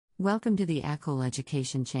Welcome to the Akool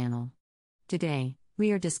Education channel. Today,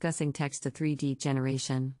 we are discussing text-to-3D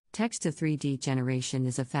generation. Text-to-3D generation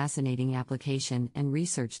is a fascinating application and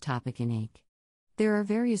research topic in AIC. There are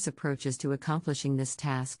various approaches to accomplishing this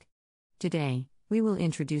task. Today, we will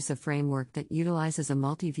introduce a framework that utilizes a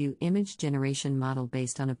multi-view image generation model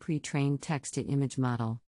based on a pre-trained text-to-image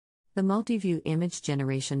model. The multi-view image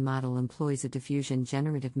generation model employs a diffusion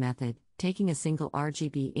generative method, taking a single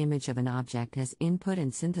RGB image of an object as input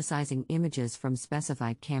and synthesizing images from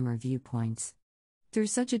specified camera viewpoints. Through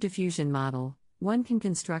such a diffusion model, one can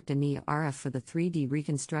construct a NIRF for the 3D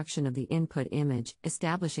reconstruction of the input image,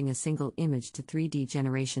 establishing a single image to 3D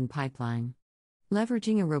generation pipeline.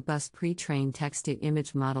 Leveraging a robust pre-trained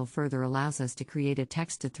text-to-image model further allows us to create a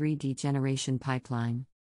text-to-3D generation pipeline.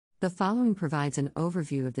 The following provides an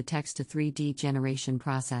overview of the text-to-3D generation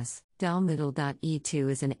process. DALL-E2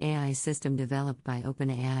 is an AI system developed by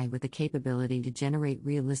OpenAI with the capability to generate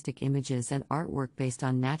realistic images and artwork based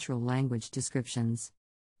on natural language descriptions.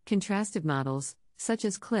 Contrastive models, such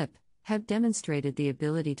as CLIP, have demonstrated the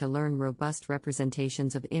ability to learn robust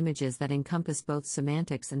representations of images that encompass both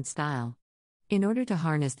semantics and style. In order to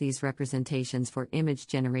harness these representations for image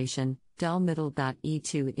generation,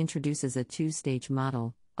 DALL-E2 introduces a two-stage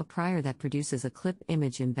model: a prior that produces a clip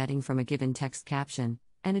image embedding from a given text caption,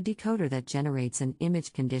 and a decoder that generates an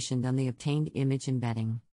image conditioned on the obtained image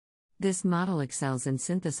embedding. This model excels in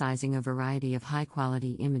synthesizing a variety of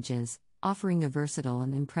high-quality images, offering a versatile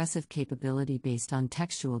and impressive capability based on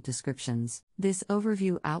textual descriptions. This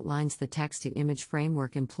overview outlines the text-to-image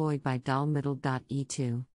framework employed by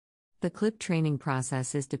DALL-E2. The clip training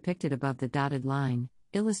process is depicted above the dotted line,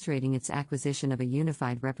 illustrating its acquisition of a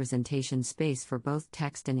unified representation space for both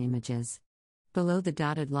text and images. Below the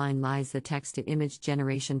dotted line lies the text-to-image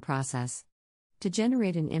generation process. To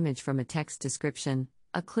generate an image from a text description,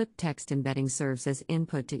 a clip text embedding serves as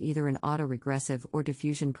input to either an autoregressive or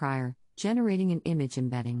diffusion prior, generating an image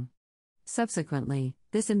embedding. Subsequently,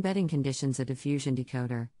 this embedding conditions a diffusion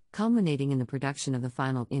decoder, culminating in the production of the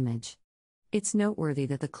final image. It's noteworthy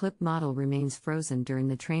that the clip model remains frozen during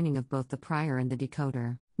the training of both the prior and the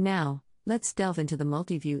decoder. Now, let's delve into the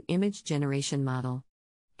multi-view image generation model.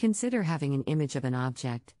 Consider having an image of an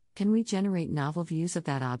object. Can we generate novel views of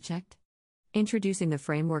that object? Introducing the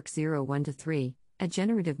framework 0-1-3, a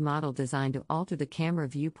generative model designed to alter the camera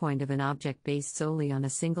viewpoint of an object based solely on a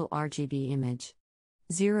single RGB image.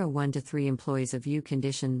 0-1-3 employs a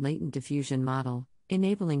view-conditioned latent diffusion model,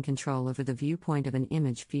 enabling control over the viewpoint of an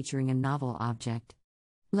image featuring a novel object.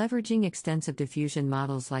 Leveraging extensive diffusion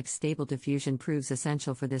models like Stable Diffusion proves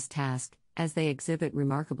essential for this task, as they exhibit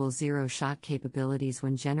remarkable zero-shot capabilities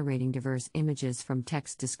when generating diverse images from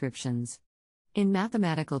text descriptions. In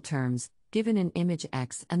mathematical terms, given an image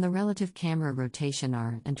X and the relative camera rotation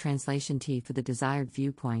R and translation T for the desired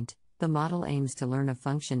viewpoint, the model aims to learn a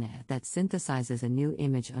function that synthesizes a new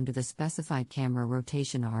image under the specified camera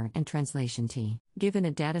rotation R and translation T. Given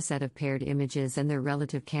a dataset of paired images and their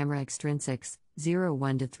relative camera extrinsics,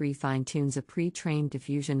 0-1-3 fine-tunes a pre-trained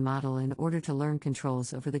diffusion model in order to learn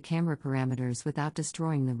controls over the camera parameters without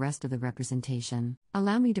destroying the rest of the representation.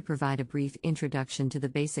 Allow me to provide a brief introduction to the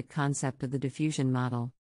basic concept of the diffusion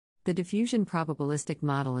model. The diffusion probabilistic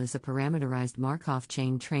model is a parameterized Markov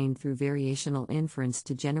chain trained through variational inference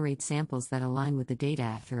to generate samples that align with the data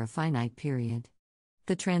after a finite period.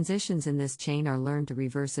 The transitions in this chain are learned to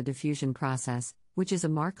reverse a diffusion process, which is a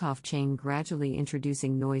Markov chain gradually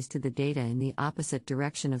introducing noise to the data in the opposite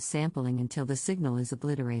direction of sampling until the signal is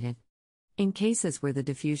obliterated. In cases where the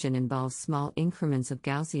diffusion involves small increments of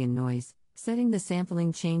Gaussian noise, setting the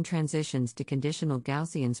sampling chain transitions to conditional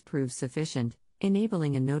Gaussians proves sufficient,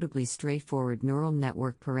 enabling a notably straightforward neural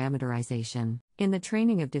network parameterization. In the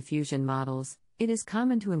training of diffusion models, it is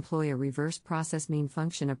common to employ a reverse process mean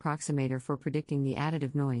function approximator for predicting the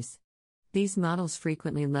additive noise. These models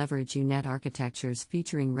frequently leverage UNet architectures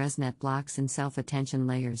featuring ResNet blocks and self-attention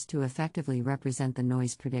layers to effectively represent the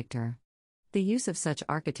noise predictor. The use of such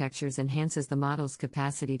architectures enhances the model's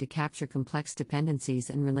capacity to capture complex dependencies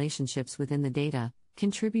and relationships within the data,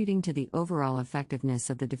 contributing to the overall effectiveness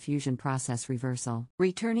of the diffusion process reversal.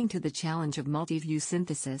 Returning to the challenge of multi-view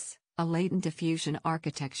synthesis, a latent diffusion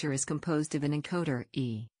architecture is composed of an encoder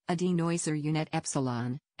E, a denoiser UNet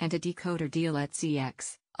epsilon, and a decoder DLET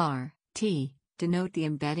CX, R, T, denote the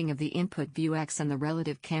embedding of the input view X and the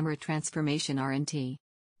relative camera transformation R and T.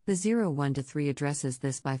 The 0-1-3 addresses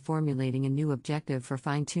this by formulating a new objective for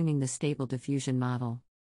fine-tuning the stable diffusion model.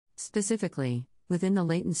 Specifically, within the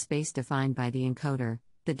latent space defined by the encoder,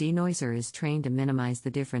 the denoiser is trained to minimize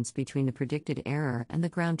the difference between the predicted error and the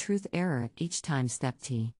ground truth error at each time step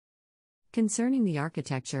t. Concerning the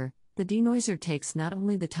architecture, The denoiser takes not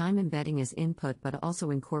only the time embedding as input but also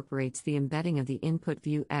incorporates the embedding of the input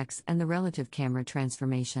view X and the relative camera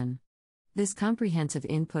transformation. This comprehensive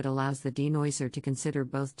input allows the denoiser to consider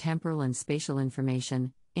both temporal and spatial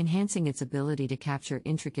information, enhancing its ability to capture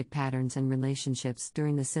intricate patterns and relationships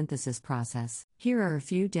during the synthesis process. Here are a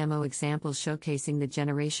few demo examples showcasing the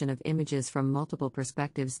generation of images from multiple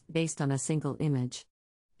perspectives based on a single image.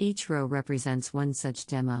 Each row represents one such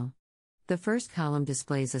demo. The first column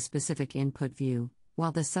displays a specific input view,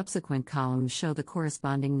 while the subsequent columns show the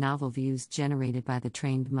corresponding novel views generated by the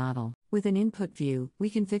trained model. With an input view, we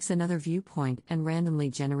can fix another viewpoint and randomly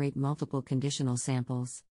generate multiple conditional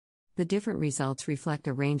samples. The different results reflect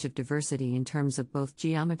a range of diversity in terms of both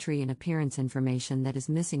geometry and appearance information that is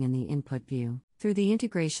missing in the input view. Through the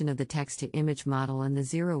integration of the text-to-image model and the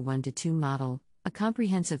 0-1-2 model, a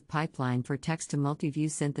comprehensive pipeline for text-to-multiview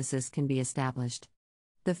synthesis can be established.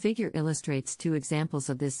 The figure illustrates two examples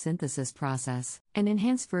of this synthesis process. An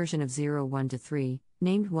enhanced version of 0-1-3,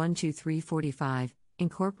 named 1-2-3-45,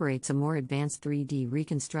 incorporates a more advanced 3D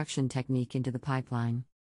reconstruction technique into the pipeline.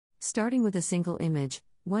 Starting with a single image,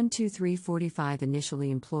 1-2-3-45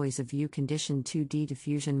 initially employs a view-conditioned 2D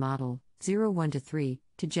diffusion model, 0-1-3,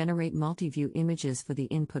 to generate multi-view images for the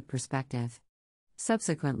input perspective.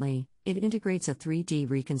 Subsequently, it integrates a 3D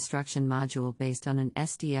reconstruction module based on an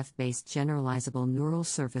SDF-based generalizable neural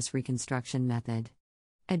surface reconstruction method.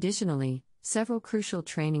 Additionally, several crucial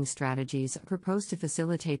training strategies are proposed to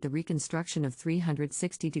facilitate the reconstruction of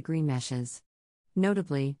 360-degree meshes.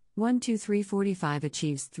 Notably, 1-2-3-45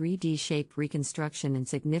 achieves 3D shape reconstruction in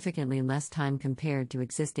significantly less time compared to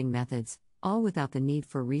existing methods, all without the need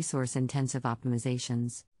for resource-intensive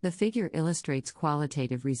optimizations. The figure illustrates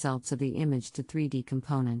qualitative results of the image to 3D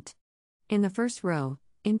component. In the first row,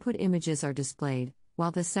 input images are displayed,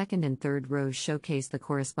 while the second and third rows showcase the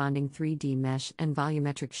corresponding 3D mesh and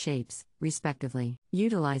volumetric shapes, respectively.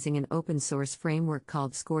 Utilizing an open-source framework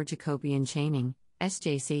called Score Jacobian Chaining,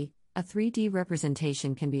 SJC, a 3D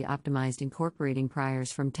representation can be optimized incorporating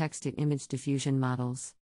priors from text-to-image diffusion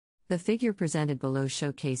models. The figure presented below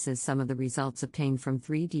showcases some of the results obtained from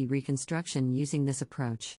 3D reconstruction using this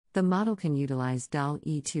approach. The model can utilize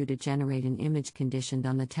DAL-E2 to generate an image conditioned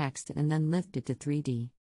on the text and then lift it to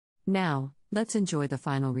 3D. Now, let's enjoy the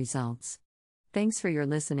final results. Thanks for your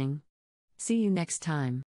listening. See you next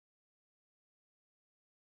time.